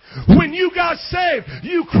God. When you got saved,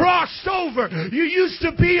 you crossed over. You used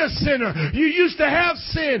to be a sinner. You used to have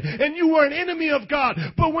sin, and you were an enemy of God.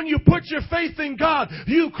 But when you put your faith in God,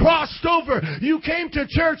 you crossed over. You came to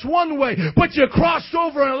church one way, but you crossed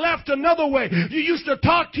over and left another way. You used to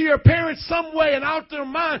talk to your parents some way and out their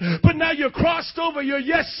mind, but now you crossed over. You're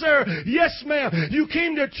yes, sir, yes, ma'am. You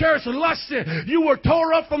came to church lusting. You were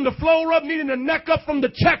tore up from the floor up, needing a neck up from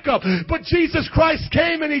the checkup. But Jesus Christ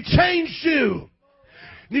came and He changed you.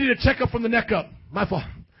 Needed a checkup from the neck up. My fault.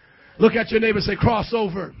 Look at your neighbor and say, cross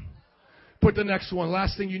over. Put the next one.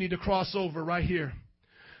 Last thing you need to cross over right here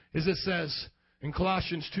is it says in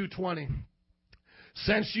Colossians 2:20,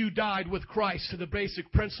 since you died with Christ to the basic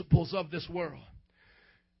principles of this world.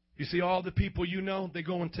 You see, all the people you know, they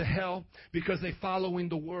go into hell because they're following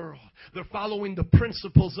the world. They're following the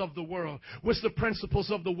principles of the world. What's the principles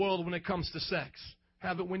of the world when it comes to sex?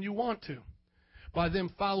 Have it when you want to. By them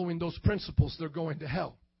following those principles, they're going to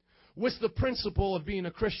hell. What's the principle of being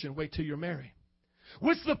a Christian? Wait till you're married.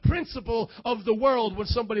 What's the principle of the world when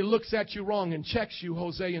somebody looks at you wrong and checks you,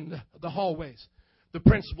 Jose, in the hallways? The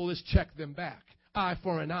principle is check them back. Eye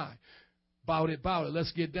for an eye. Bout it,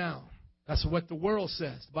 let's get down. That's what the world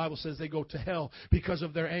says. The Bible says they go to hell because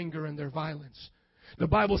of their anger and their violence. The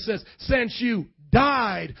Bible says, since you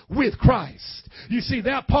died with Christ. You see,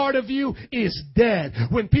 that part of you is dead.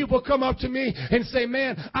 When people come up to me and say,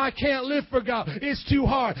 man, I can't live for God. It's too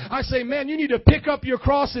hard. I say, man, you need to pick up your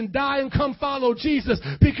cross and die and come follow Jesus,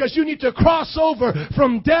 because you need to cross over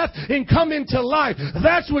from death and come into life.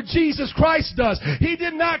 That's what Jesus Christ does. He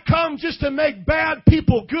did not come just to make bad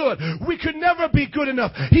people good. We could never be good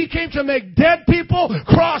enough. He came to make dead people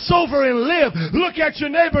cross over and live. Look at your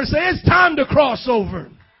neighbor and say, it's time to cross over.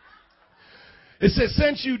 It says,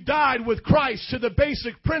 since you died with Christ to the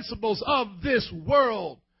basic principles of this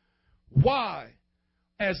world, why,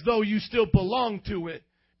 as though you still belong to it,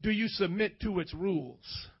 do you submit to its rules?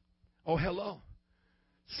 Oh, hello.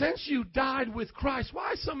 Since you died with Christ,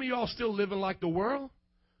 why are some of y'all still living like the world?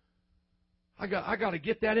 I got to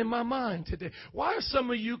get that in my mind today. Why are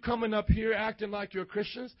some of you coming up here acting like you're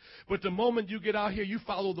Christians, but the moment you get out here, you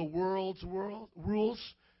follow the world's rules?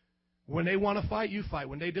 When they want to fight, you fight.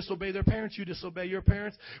 When they disobey their parents, you disobey your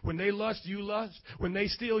parents. When they lust, you lust. When they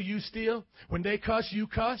steal, you steal. When they cuss, you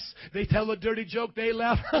cuss. They tell a dirty joke, they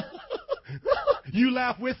laugh. You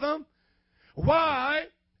laugh with them. Why?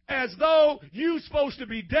 As though you're supposed to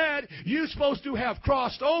be dead, you're supposed to have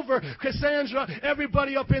crossed over. Cassandra,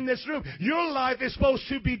 everybody up in this room, your life is supposed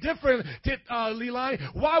to be different,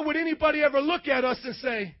 Leilani. Why would anybody ever look at us and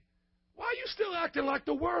say, why are you still acting like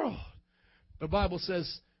the world? The Bible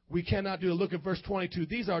says, we cannot do it. Look at verse 22.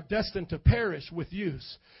 These are destined to perish with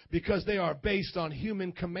use because they are based on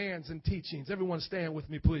human commands and teachings. Everyone stand with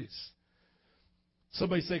me, please.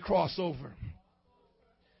 Somebody say crossover.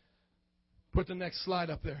 Put the next slide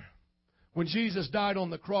up there. When Jesus died on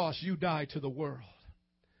the cross, you died to the world.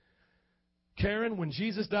 Karen, when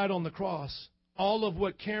Jesus died on the cross, all of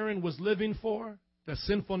what Karen was living for, the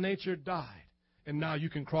sinful nature, died. And now you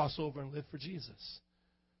can cross over and live for Jesus.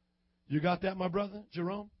 You got that, my brother,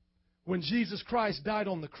 Jerome? When Jesus Christ died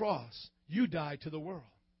on the cross, you died to the world.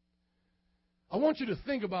 I want you to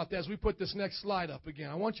think about that as we put this next slide up again.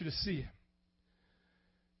 I want you to see it.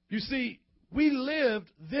 You see, we lived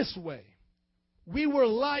this way. We were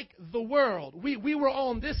like the world. We were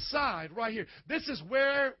on this side right here. This is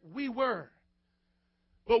where we were.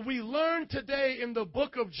 But we learned today in the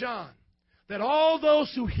book of John that all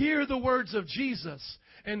those who hear the words of Jesus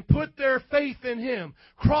and put their faith in Him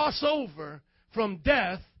cross over from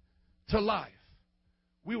death to life.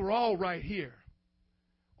 We were all right here.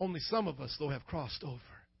 Only some of us, though, have crossed over.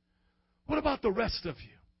 What about the rest of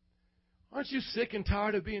you? Aren't you sick and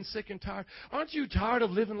tired of being sick and tired? Aren't you tired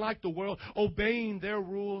of living like the world, obeying their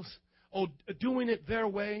rules, doing it their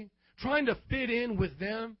way, trying to fit in with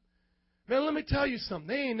them? Man, let me tell you something.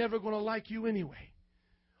 They ain't never going to like you anyway.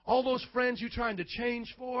 All those friends you're trying to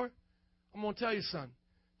change for, I'm going to tell you something.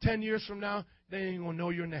 10 years from now, they ain't going to know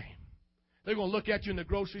your name. They're going to look at you in the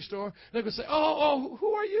grocery store. They're going to say, oh,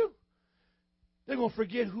 who are you? They're going to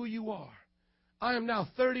forget who you are. I am now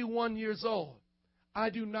 31 years old. I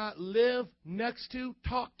do not live next to,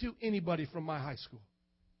 talk to anybody from my high school.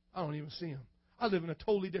 I don't even see them. I live in a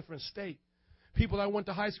totally different state. People I went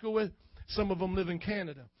to high school with, some of them live in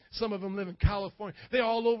Canada. Some of them live in California. They're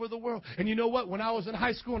all over the world. And you know what? When I was in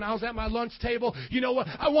high school and I was at my lunch table, you know what?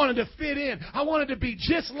 I wanted to fit in. I wanted to be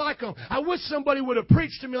just like them. I wish somebody would have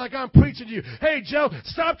preached to me like I'm preaching to you. Hey, Joe,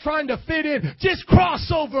 stop trying to fit in. Just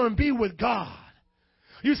cross over and be with God.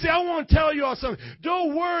 You see, I want to tell you all something.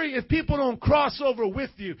 Don't worry if people don't cross over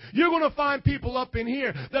with you. You're going to find people up in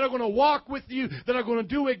here that are going to walk with you, that are going to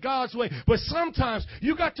do it God's way. But sometimes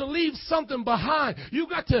you got to leave something behind. You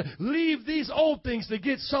got to leave these old things to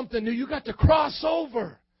get something new. You got to cross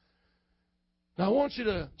over. Now, I want you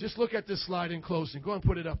to just look at this slide in closing. Go and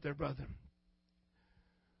put it up there, brother.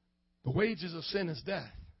 The wages of sin is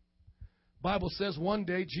death. The Bible says one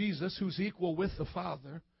day Jesus, who's equal with the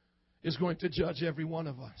Father, is going to judge every one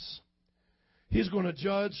of us. He's going to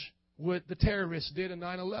judge what the terrorists did in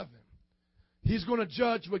 9/11. He's going to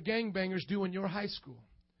judge what gangbangers do in your high school.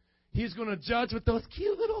 He's going to judge what those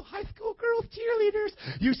cute little high school girls,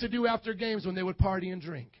 cheerleaders, used to do after games when they would party and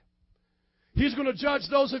drink. He's going to judge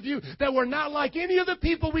those of you that were not like any of the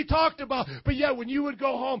people we talked about. But yet when you would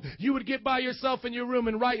go home, you would get by yourself in your room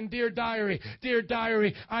and write in Dear Diary,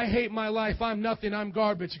 I hate my life. I'm nothing. I'm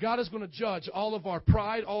garbage. God is going to judge all of our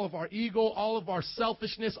pride, all of our ego, all of our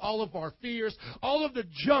selfishness, all of our fears, all of the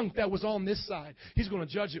junk that was on this side. He's going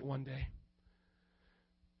to judge it one day.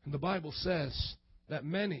 And the Bible says that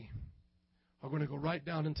many are going to go right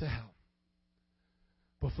down into hell.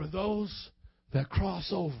 But for those that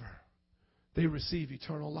cross over, they receive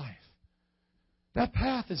eternal life. That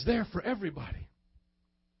path is there for everybody.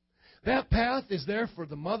 That path is there for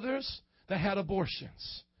the mothers that had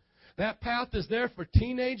abortions. That path is there for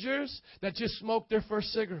teenagers that just smoked their first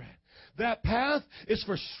cigarette. That path is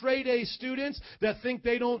for straight-A students that think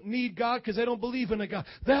they don't need God because they don't believe in a God.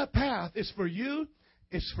 That path is for you.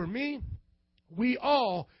 It's for me. We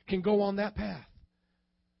all can go on that path.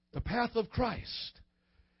 The path of Christ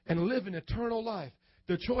and live an eternal life.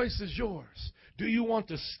 The choice is yours. Do you want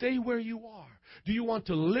to stay where you are? Do you want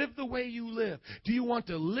to live the way you live? Do you want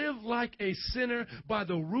to live like a sinner by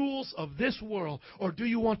the rules of this world? Or do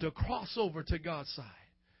you want to cross over to God's side?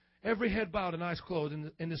 Every head bowed and eyes closed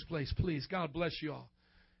in this place, please. God bless you all.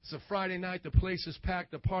 It's a Friday night. The place is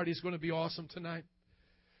packed. The party is going to be awesome tonight.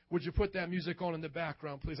 Would you put that music on in the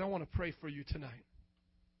background, please? I want to pray for you tonight.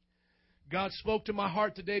 God spoke to my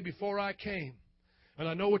heart today before I came. And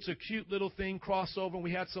I know it's a cute little thing, crossover, and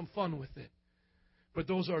we had some fun with it. But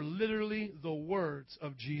those are literally the words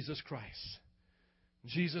of Jesus Christ.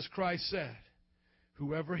 Jesus Christ said,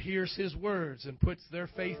 whoever hears his words and puts their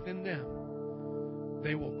faith in them,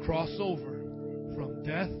 they will cross over from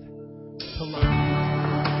death to life.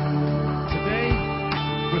 Today,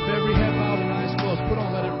 with every head bowed and eyes closed, put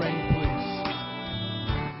on Let It Rain,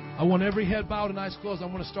 please. I want every head bowed and eyes closed. I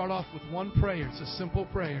want to start off with one prayer. It's a simple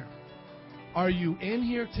prayer. Are you in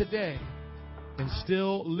here today and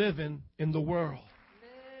still living in the world?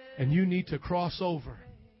 And you need to cross over.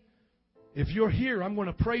 If you're here, I'm going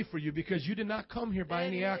to pray for you because you did not come here by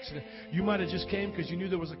any accident. You might have just came because you knew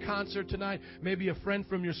there was a concert tonight. Maybe a friend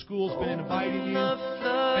from your school's been inviting you.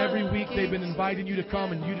 Every week they've been inviting you to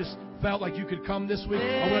come and you just felt like you could come this week.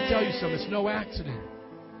 I want to tell you something. It's no accident.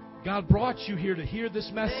 God brought you here to hear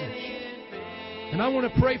this message. And I want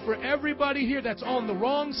to pray for everybody here that's on the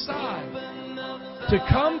wrong side to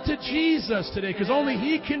come to Jesus today, because only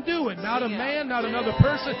He can do it, not a man, not another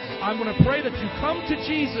person. I'm going to pray that you come to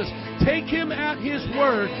Jesus, take Him at His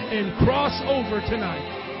word, and cross over tonight.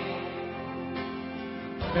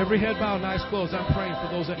 Every head bowed and eyes closed. I'm praying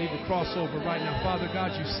for those that need to cross over right now. Father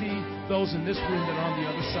God, you see those in this room that are on the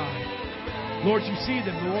other side. Lord, you see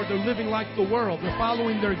them, Lord. They're living like the world. They're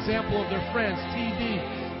following their example of their friends,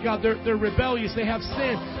 TV. God, they're rebellious. They have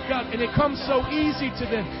sin. God, and it comes so easy to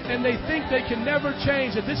them. And they think they can never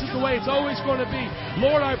change, that this is the way it's always going to be.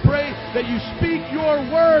 Lord, I pray that you speak your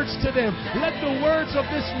words to them. Let the words of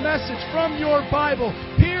this message from your Bible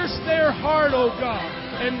pierce their heart, oh God.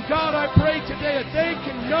 And God, I pray today that they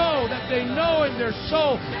can know, that they know in their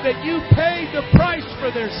soul that you paid the price for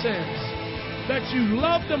their sins. That you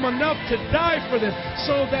love them enough to die for them,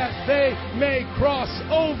 so that they may cross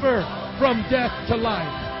over from death to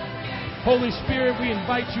life. Holy Spirit, we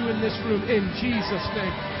invite you in this room in Jesus'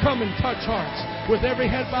 name. Come and touch hearts. With every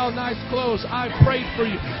head bowed and eyes closed, I prayed for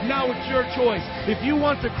you. Now it's your choice. If you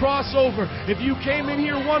want to cross over, if you came in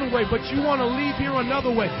here one way, but you want to leave here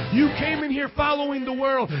another way, you came in here following the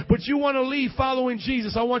world, but you want to leave following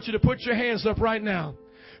Jesus, I want you to put your hands up right now.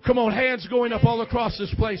 Come on, hands going up all across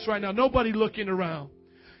this place right now. Nobody looking around.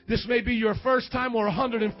 This may be your first time or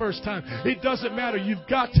 101st time. It doesn't matter. You've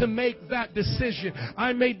got to make that decision.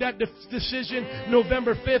 I made that decision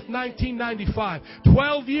November 5th, 1995.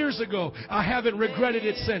 12 years ago. I haven't regretted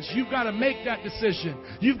it since. You've got to make that decision.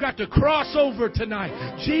 You've got to cross over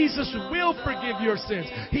tonight. Jesus will forgive your sins.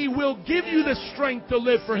 He will give you the strength to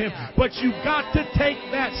live for Him. But you've got to take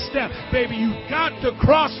that step. Baby, you've got to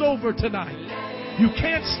cross over tonight. You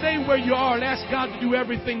can't stay where you are and ask God to do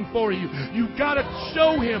everything for you. You've got to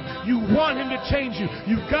show Him you want Him to change you.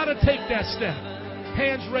 You've got to take that step.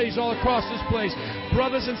 Hands raised all across this place.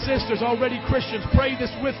 Brothers and sisters, already Christians, pray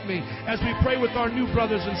this with me as we pray with our new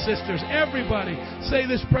brothers and sisters. Everybody, say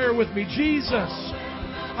this prayer with me. Jesus,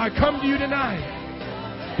 I come to you tonight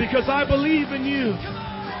because I believe in you.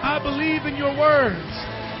 I believe in your words.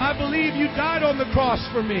 I believe you died on the cross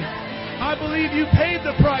for me. I believe you paid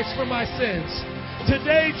the price for my sins.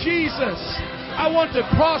 Today, Jesus, I want to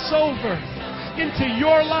cross over into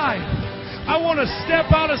your life. I want to step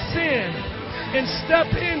out of sin and step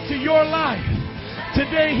into your life.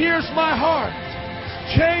 Today, here's my heart.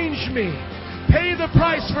 Change me. Pay the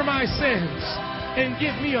price for my sins and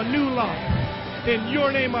give me a new life. In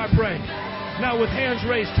your name I pray. Now with hands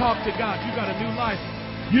raised, talk to God. You got a new life.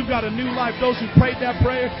 You've got a new life. Those who prayed that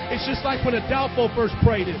prayer, it's just like when Adolfo first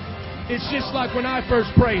prayed it. It's just like when I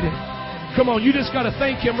first prayed it. Come on, you just got to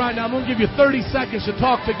thank Him right now. I'm going to give you 30 seconds to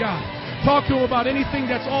talk to God. Talk to Him about anything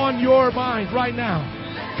that's on your mind right now.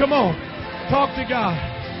 Come on, talk to God.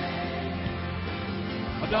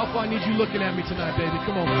 Adolfo, I need you looking at me tonight, baby.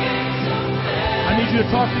 Come on. I need you to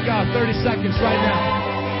talk to God 30 seconds right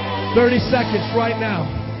now. 30 seconds right now.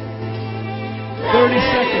 30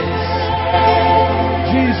 seconds.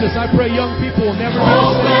 Jesus, I pray young people will never be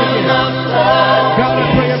the same again. God,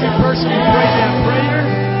 I pray every person who prayed that prayer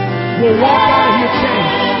will walk out of here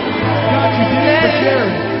changed. God, you did it for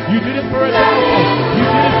Jerry. You did it for Adolfo. You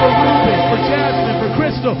did it for Ruben, for Jasmine, for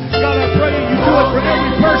Crystal. God, I pray you do it for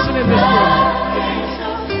every person in this room.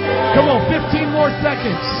 Come on, 15 more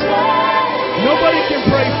seconds. Nobody can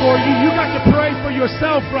pray for you. You got to pray for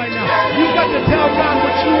yourself right now. You got to tell God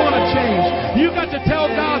what you want to change. You got to tell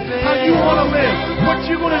God how you want to live, what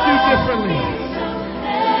you're going to do differently.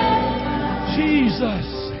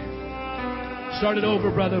 Jesus. Start it over,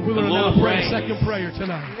 brother. We're going to now pray a second prayer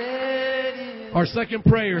tonight. Our second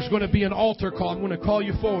prayer is going to be an altar call. I'm going to call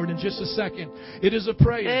you forward in just a second. It is a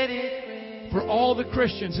prayer for all the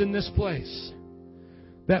Christians in this place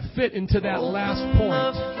that fit into that last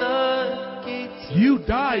point. You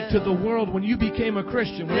died to the world when you became a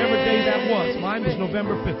Christian, whatever day that was. Mine was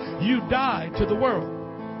November 5th. You died to the world.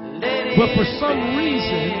 But for some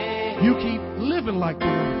reason, you keep living like the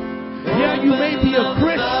world. Yeah, you may be a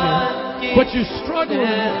Christian, but you're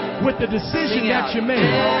struggling with the decision that you made.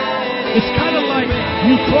 It's kind of like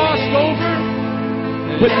you crossed over,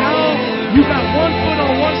 but now you got one foot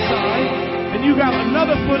on one side and you got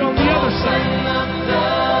another foot on the other side.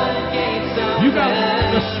 You got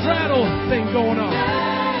the straddle thing going on.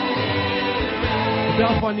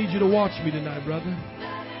 Adolfo, I need you to watch me tonight, brother.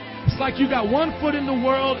 It's like you got one foot in the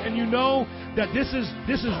world and you know that this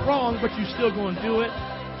is wrong, but you're still going to do it.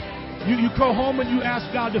 You go home and you ask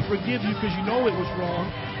God to forgive you because you know it was wrong.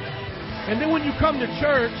 And then when you come to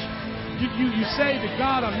church, you say to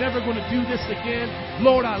God, I'm never going to do this again.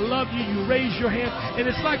 Lord, I love you. You raise your hand. And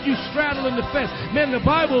it's like you straddling the fence. Man, the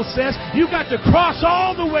Bible says you've got to cross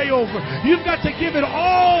all the way over. You've got to give it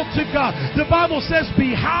all to God. The Bible says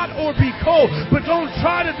be hot or be cold, but don't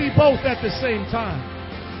try to be both at the same time.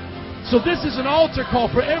 So this is an altar call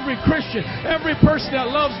for every Christian, every person that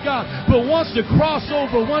loves God, but wants to cross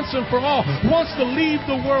over once and for all, wants to leave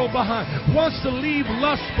the world behind, wants to leave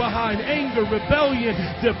lust behind, anger, rebellion,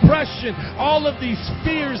 depression, all of these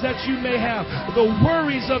fears that you may have, the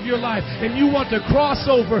worries of your life, and you want to cross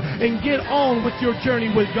over and get on with your journey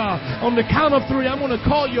with God. On the count of 3, I'm going to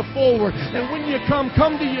call you forward, and when you come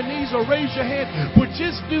to your knees or raise your hand, but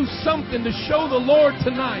just do something to show the Lord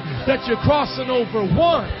tonight that you're crossing over.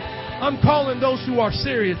 1, I'm calling those who are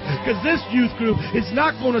serious, because this youth group is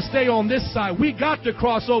not going to stay on this side. We got to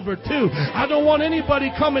cross over too. I don't want anybody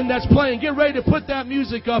coming that's playing. Get ready to put that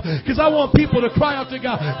music up, because I want people to cry out to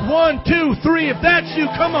God. 1, 2, 3. If that's you,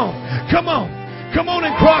 come on. Come on. Come on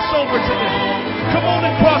and cross over today. Come on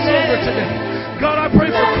and cross over today. God, I pray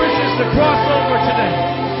for Christians to cross over today.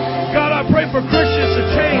 God, I pray for Christians to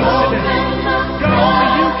change